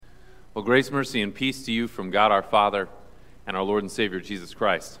Well, grace, mercy, and peace to you from God our Father and our Lord and Savior, Jesus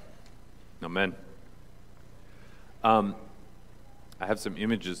Christ. Amen. I have some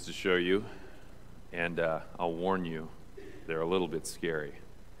images to show you, and I'll warn you, they're a little bit scary.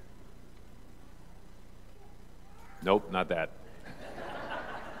 Nope, not that. Do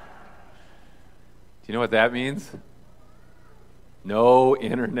you know what that means? No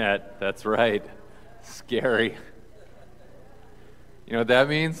internet, that's right. Scary. You know what that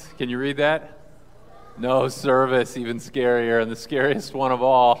means? Can you read that? No service, even scarier, and the scariest one of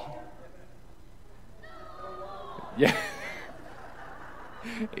all. Yeah,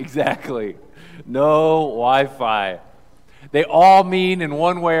 exactly. No Wi-Fi. They all mean in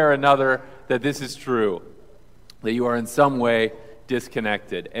one way or another that this is true, that you are in some way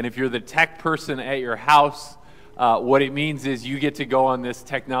disconnected. And if you're the tech person at your house, what it means is you get to go on this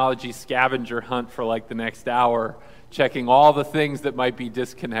technology scavenger hunt for like the next hour, checking all the things that might be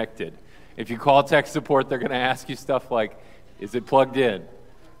disconnected. If you call tech support, they're going to ask you stuff like, is it plugged in?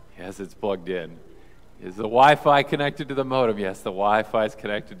 Yes, it's plugged in. Is the Wi-Fi connected to the modem? Yes, the Wi-Fi is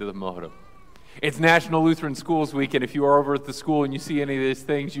connected to the modem. It's National Lutheran Schools Week, and if you are over at the school and you see any of these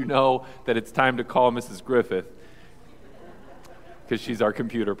things, you know that it's time to call Mrs. Griffith, because she's our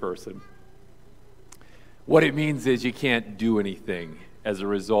computer person. What it means is you can't do anything as a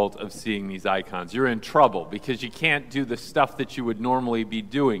result of seeing these icons. You're in trouble because you can't do the stuff that you would normally be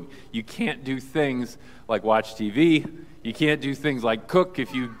doing. You can't do things like watch TV. You can't do things like cook.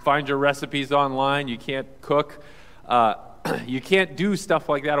 If you find your recipes online, you can't cook. You can't do stuff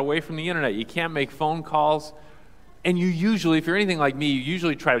like that away from the internet. You can't make phone calls. And you usually, if you're anything like me, you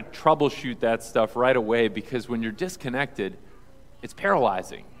usually try to troubleshoot that stuff right away, because when you're disconnected, it's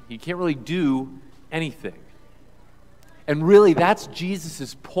paralyzing. You can't really do anything. And really, that's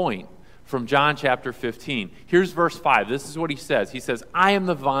Jesus' point from John chapter 15. Here's verse 5. This is what he says. He says, I am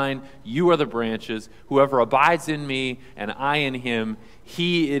the vine, you are the branches. Whoever abides in me and I in him,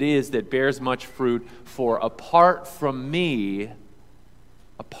 he it is that bears much fruit. For apart from me,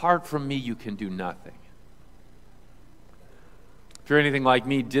 you can do nothing. If you're anything like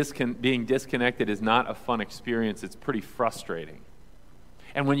me, being disconnected is not a fun experience. It's pretty frustrating.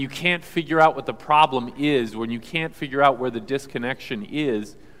 And when you can't figure out what the problem is, when you can't figure out where the disconnection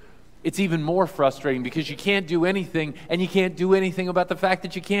is, it's even more frustrating, because you can't do anything, and you can't do anything about the fact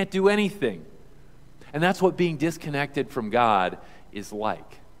that you can't do anything. And that's what being disconnected from God is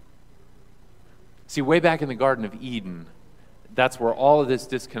like. See, way back in the Garden of Eden, that's where all of this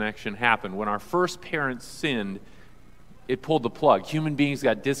disconnection happened. When our first parents sinned, it pulled the plug. Human beings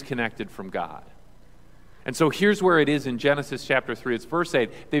got disconnected from God. And so here's where it is in Genesis chapter 3. It's verse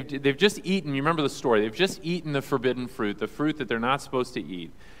 8. They've just eaten, you remember the story, they've just eaten the forbidden fruit, the fruit that they're not supposed to eat.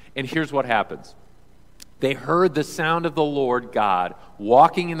 And here's what happens. They heard the sound of the Lord God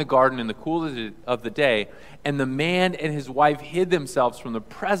walking in the garden in the cool of the day, and the man and his wife hid themselves from the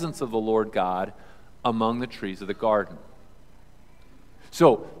presence of the Lord God among the trees of the garden.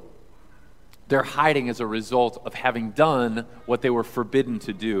 So they're hiding as a result of having done what they were forbidden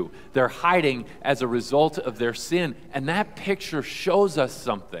to do. They're hiding as a result of their sin. And that picture shows us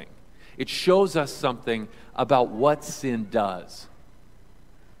something. It shows us something about what sin does.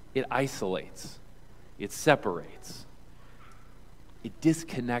 It isolates. It separates. It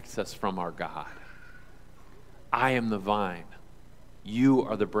disconnects us from our God. I am the vine. You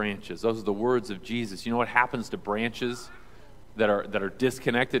are the branches. Those are the words of Jesus. You know what happens to branches that are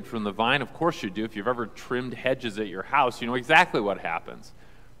disconnected from the vine? Of course you do. If you've ever trimmed hedges at your house, you know exactly what happens.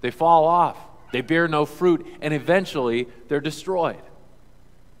 They fall off. They bear no fruit, and eventually they're destroyed.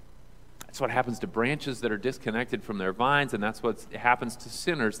 That's what happens to branches that are disconnected from their vines, and that's what happens to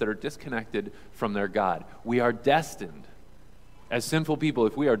sinners that are disconnected from their God. We are destined, as sinful people,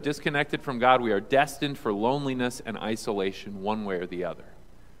 if we are disconnected from God, we are destined for loneliness and isolation one way or the other.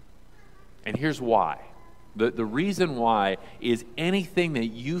 And here's why. The reason why is anything that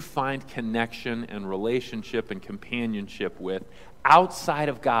you find connection and relationship and companionship with outside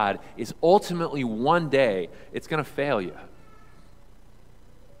of God is ultimately one day, it's going to fail you.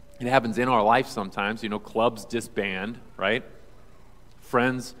 It happens in our life sometimes. You know, clubs disband, right?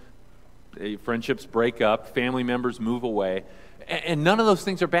 Friendships break up, family members move away. And none of those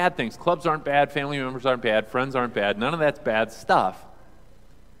things are bad things. Clubs aren't bad, family members aren't bad, friends aren't bad. None of that's bad stuff.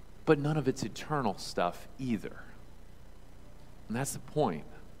 But none of it's eternal stuff either. And that's the point.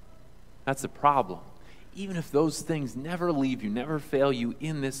 That's the problem. Even if those things never leave you, never fail you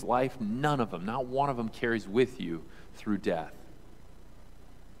in this life, none of them, not one of them carries with you through death.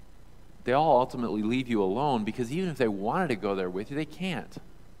 They all ultimately leave you alone, because even if they wanted to go there with you, they can't.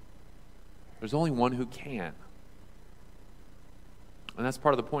 There's only one who can. And that's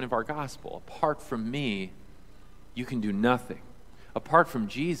part of the point of our gospel. Apart from me, you can do nothing. Apart from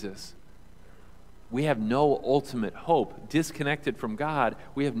Jesus, we have no ultimate hope. Disconnected from God,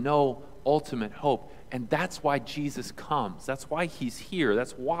 we have no ultimate hope. And that's why Jesus comes. That's why he's here.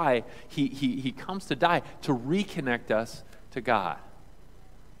 That's why he comes to die, to reconnect us to God.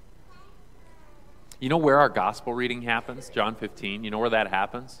 You know where our gospel reading happens? John 15. You know where that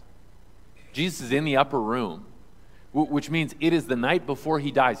happens? Jesus is in the upper room, which means it is the night before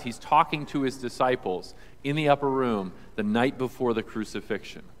he dies. He's talking to his disciples in the upper room the night before the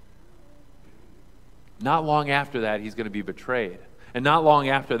crucifixion. Not long after that, he's going to be betrayed. And not long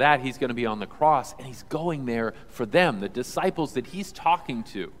after that, he's going to be on the cross, and he's going there for them, the disciples that he's talking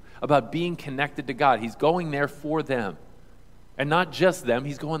to about being connected to God. He's going there for them. And not just them,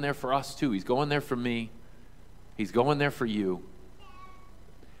 he's going there for us too. He's going there for me. He's going there for you.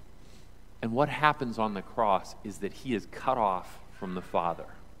 And what happens on the cross is that he is cut off from the Father.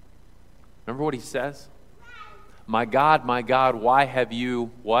 Remember what he says? My God, why have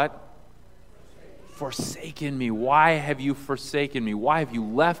you, what? Forsaken me. Why have you forsaken me? Why have you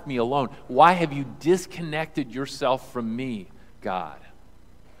left me alone? Why have you disconnected yourself from me, God?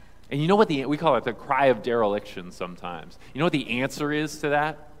 And you know what we call it the cry of dereliction sometimes. You know what the answer is to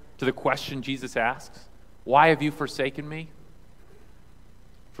that? To the question Jesus asks? Why have you forsaken me?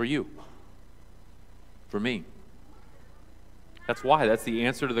 For you. For me. That's why. That's the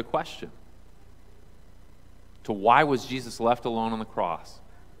answer to the question. To why was Jesus left alone on the cross?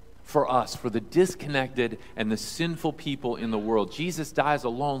 For us, for the disconnected and the sinful people in the world. Jesus dies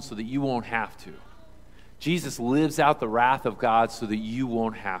alone so that you won't have to. Jesus lives out the wrath of God so that you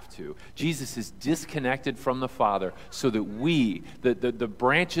won't have to. Jesus is disconnected from the Father so that we, the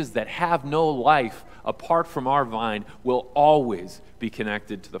branches that have no life apart from our vine, will always be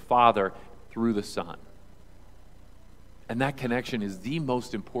connected to the Father through the Son. And that connection is the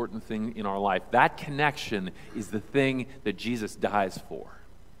most important thing in our life. That connection is the thing that Jesus dies for.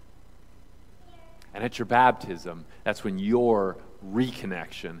 And at your baptism, that's when your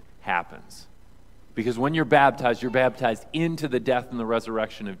reconnection happens. Because when you're baptized into the death and the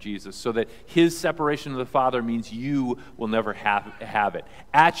resurrection of Jesus, so that his separation of the Father means you will never have it.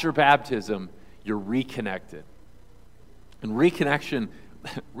 At your baptism, you're reconnected. And reconnection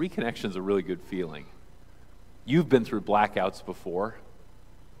is a really good feeling. You've been through blackouts before.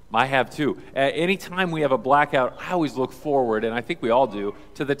 I have too. Anytime we have a blackout, I always look forward, and I think we all do,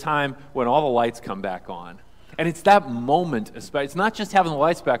 to the time when all the lights come back on. And it's that moment, it's not just having the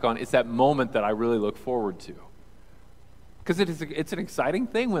lights back on, it's that moment that I really look forward to. Because it's an exciting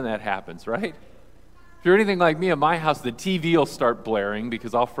thing when that happens, right? If you're anything like me at my house, the TV will start blaring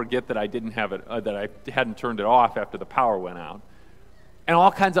because I'll forget that I didn't have it, that I hadn't turned it off after the power went out. And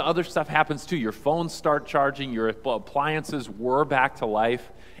all kinds of other stuff happens too. Your phones start charging, your appliances whir back to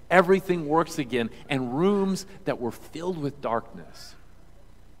life, everything works again, and rooms that were filled with darkness,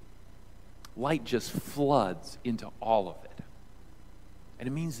 light just floods into all of it. And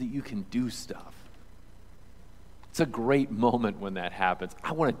it means that you can do stuff. It's a great moment when that happens.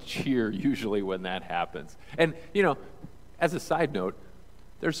 I want to cheer usually when that happens. And, as a side note,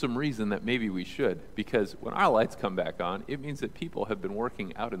 there's some reason that maybe we should, because when our lights come back on, it means that people have been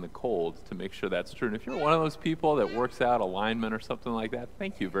working out in the cold to make sure that's true. And if you're one of those people that works out a lineman or something like that,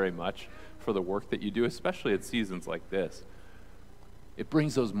 thank you very much for the work that you do, especially at seasons like this. It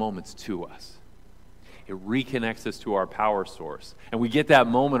brings those moments to us. It reconnects us to our power source. And we get that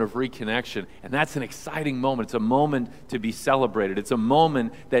moment of reconnection, and that's an exciting moment. It's a moment to be celebrated. It's a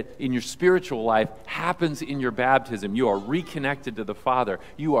moment that in your spiritual life happens in your baptism. You are reconnected to the Father.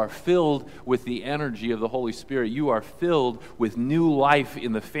 You are filled with the energy of the Holy Spirit. You are filled with new life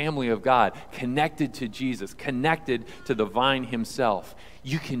in the family of God, connected to Jesus, connected to the vine himself.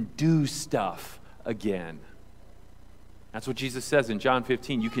 You can do stuff again. That's what Jesus says in John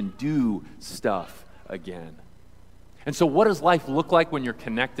 15. You can do stuff again. And so what does life look like when you're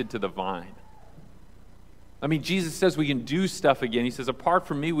connected to the vine? I mean, Jesus says we can do stuff again. He says, apart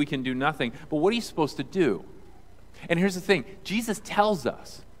from me, we can do nothing. But what are you supposed to do? And here's the thing. Jesus tells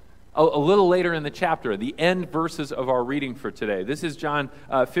us a little later in the chapter, the end verses of our reading for today. This is John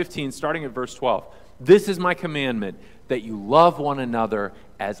 15, starting at verse 12. This is my commandment, that you love one another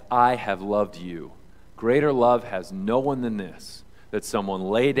as I have loved you. Greater love has no one than this, that someone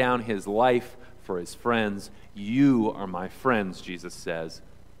lay down his life for his friends. You are my friends, Jesus says,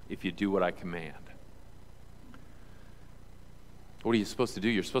 if you do what I command. What are you supposed to do?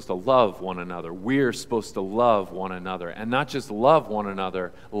 You're supposed to love one another. We're supposed to love one another. And not just love one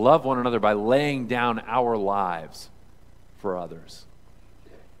another by laying down our lives for others.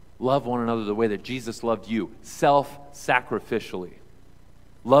 Love one another the way that Jesus loved you, self-sacrificially.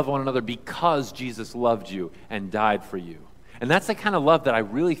 Love one another because Jesus loved you and died for you. And that's the kind of love that I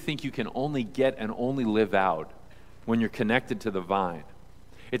really think you can only get and only live out when you're connected to the vine.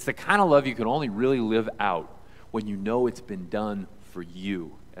 It's the kind of love you can only really live out when you know it's been done for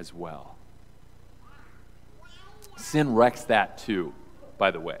you as well. Sin wrecks that too,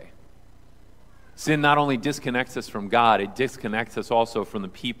 by the way. Sin not only disconnects us from God, it disconnects us also from the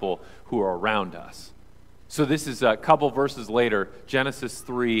people who are around us. So this is a couple verses later, Genesis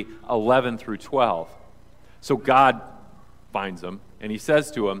 3:11 through 12. So God finds him, and he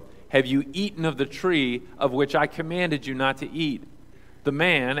says to him, "Have you eaten of the tree of which I commanded you not to eat?" The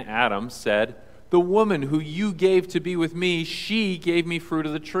man, Adam, said, "The woman who you gave to be with me, she gave me fruit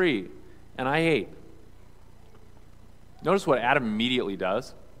of the tree, and I ate." Notice what Adam immediately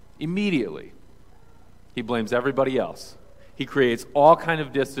does. Immediately, he blames everybody else. He creates all kind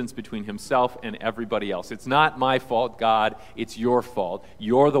of distance between himself and everybody else. It's not my fault, God. It's your fault.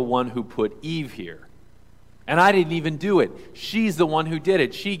 You're the one who put Eve here. And I didn't even do it. She's the one who did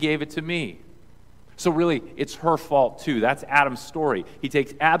it. She gave it to me. So really, it's her fault too. That's Adam's story. He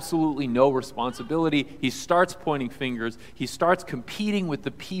takes absolutely no responsibility. He starts pointing fingers. He starts competing with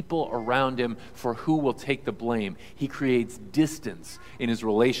the people around him for who will take the blame. He creates distance in his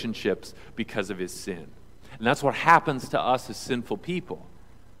relationships because of his sin. And that's what happens to us as sinful people.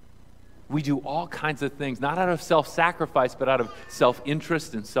 We do all kinds of things, not out of self-sacrifice, but out of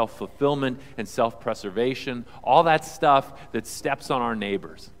self-interest and self-fulfillment and self-preservation, all that stuff that steps on our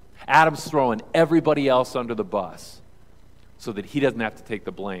neighbors. Adam's throwing everybody else under the bus so that he doesn't have to take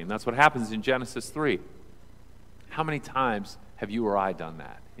the blame. That's what happens in Genesis 3. How many times have you or I done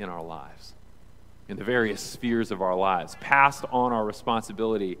that in our lives? In the various spheres of our lives, passed on our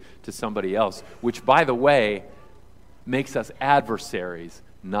responsibility to somebody else, which, by the way, makes us adversaries,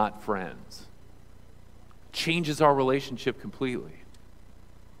 not friends. Changes our relationship completely.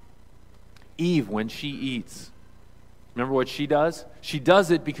 Eve, when she eats, remember what she does? She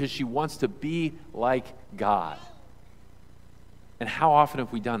does it because she wants to be like God. And how often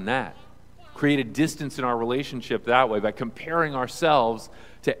have we done that? Created distance in our relationship that way by comparing ourselves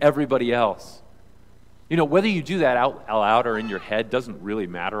to everybody else. You know, whether you do that out loud or in your head doesn't really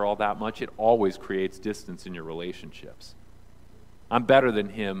matter all that much. It always creates distance in your relationships. I'm better than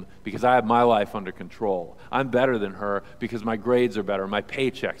him because I have my life under control. I'm better than her because my grades are better, my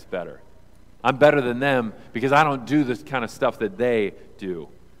paycheck's better. I'm better than them because I don't do this kind of stuff that they do.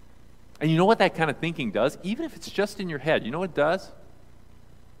 And you know what that kind of thinking does? Even if it's just in your head, you know what it does?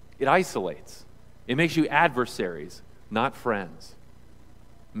 It isolates. It makes you adversaries, not friends.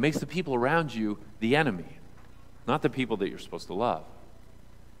 It makes the people around you the enemy, not the people that you're supposed to love.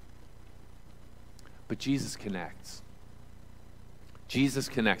 But Jesus connects. Jesus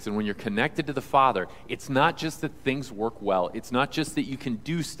connects. And when you're connected to the Father, it's not just that things work well. It's not just that you can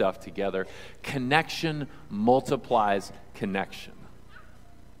do stuff together. Connection multiplies connection.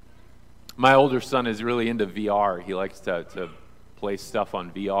 My older son is really into VR. He likes to play stuff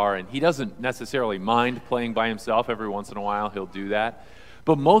on VR, and he doesn't necessarily mind playing by himself. Every once in a while, he'll do that.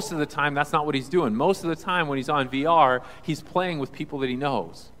 But most of the time, that's not what he's doing. Most of the time when he's on VR, he's playing with people that he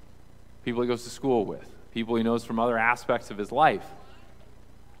knows, people he goes to school with, people he knows from other aspects of his life.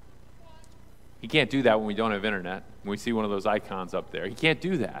 He can't do that when we don't have internet, when we see one of those icons up there. He can't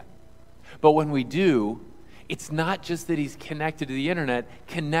do that. But when we do, it's not just that he's connected to the internet.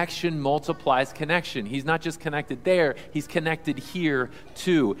 Connection multiplies connection. He's not just connected there, he's connected here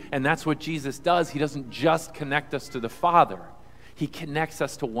too. And that's what Jesus does. He doesn't just connect us to the Father. He connects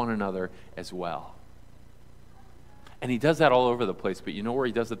us to one another as well. And he does that all over the place, but you know where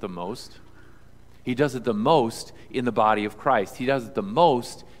he does it the most? He does it the most in the body of Christ. He does it the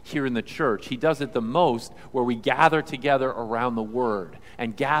most here in the church. He does it the most where we gather together around the Word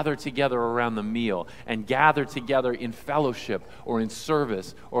and gather together around the meal and gather together in fellowship or in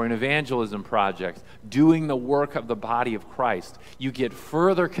service or in evangelism projects, doing the work of the body of Christ. You get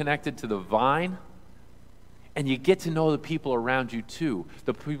further connected to the vine, and you get to know the people around you too,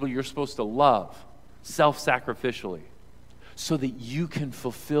 the people you're supposed to love self-sacrificially, so that you can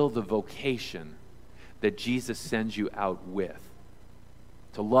fulfill the vocation that Jesus sends you out with,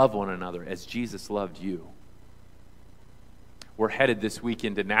 to love one another as Jesus loved you. We're headed this week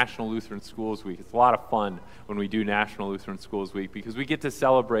into National Lutheran Schools Week. It's a lot of fun when we do National Lutheran Schools Week because we get to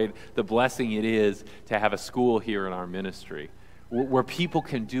celebrate the blessing it is to have a school here in our ministry where people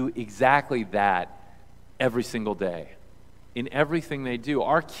can do exactly that every single day. In everything they do,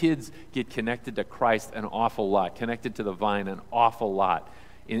 our kids get connected to Christ an awful lot, connected to the vine an awful lot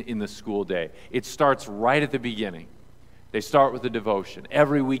in the school day. It starts right at the beginning. They start with a devotion.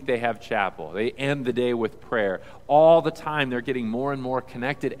 Every week they have chapel. They end the day with prayer. All the time they're getting more and more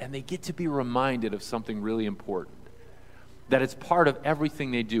connected, and they get to be reminded of something really important. That it's part of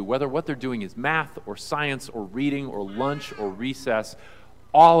everything they do, whether what they're doing is math or science or reading or lunch or recess.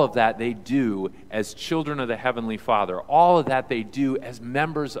 All of that they do as children of the Heavenly Father. All of that they do as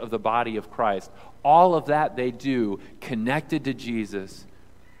members of the body of Christ. All of that they do connected to Jesus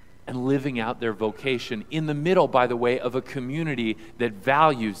and living out their vocation in the middle, by the way, of a community that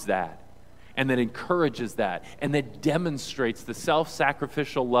values that and that encourages that and that demonstrates the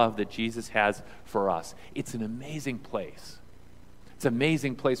self-sacrificial love that Jesus has for us. It's an amazing place. It's an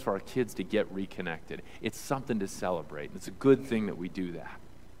amazing place for our kids to get reconnected. It's something to celebrate. It's a good thing that we do that.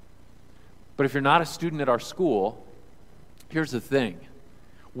 But if you're not a student at our school, here's the thing.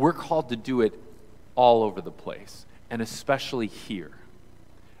 We're called to do it all over the place, and especially here,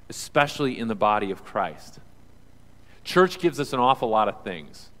 especially in the body of Christ. Church gives us an awful lot of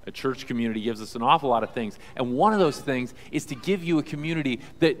things. A church community gives us an awful lot of things. And one of those things is to give you a community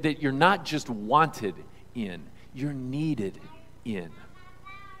that you're not just wanted in, you're needed in.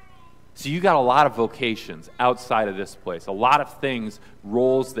 So you got a lot of vocations outside of this place, a lot of things,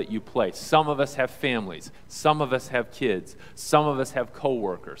 roles that you play. Some of us have families, some of us have kids, some of us have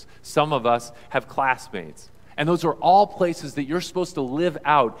coworkers, some of us have classmates. And those are all places that you're supposed to live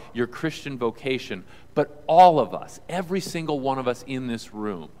out your Christian vocation. But all of us, every single one of us in this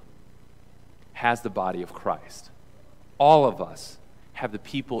room, has the body of Christ. All of us have the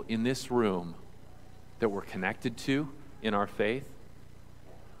people in this room that we're connected to in our faith,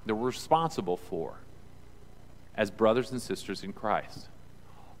 that we're responsible for as brothers and sisters in Christ.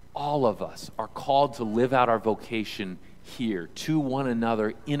 All of us are called to live out our vocation here to one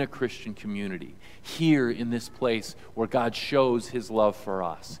another in a Christian community, here in this place where God shows his love for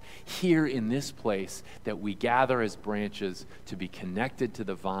us, here in this place that we gather as branches to be connected to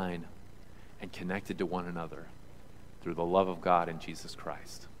the vine and connected to one another through the love of God in Jesus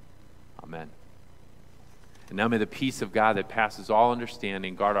Christ. Amen. And now may the peace of God that passes all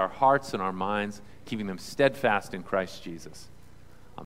understanding guard our hearts and our minds, keeping them steadfast in Christ Jesus.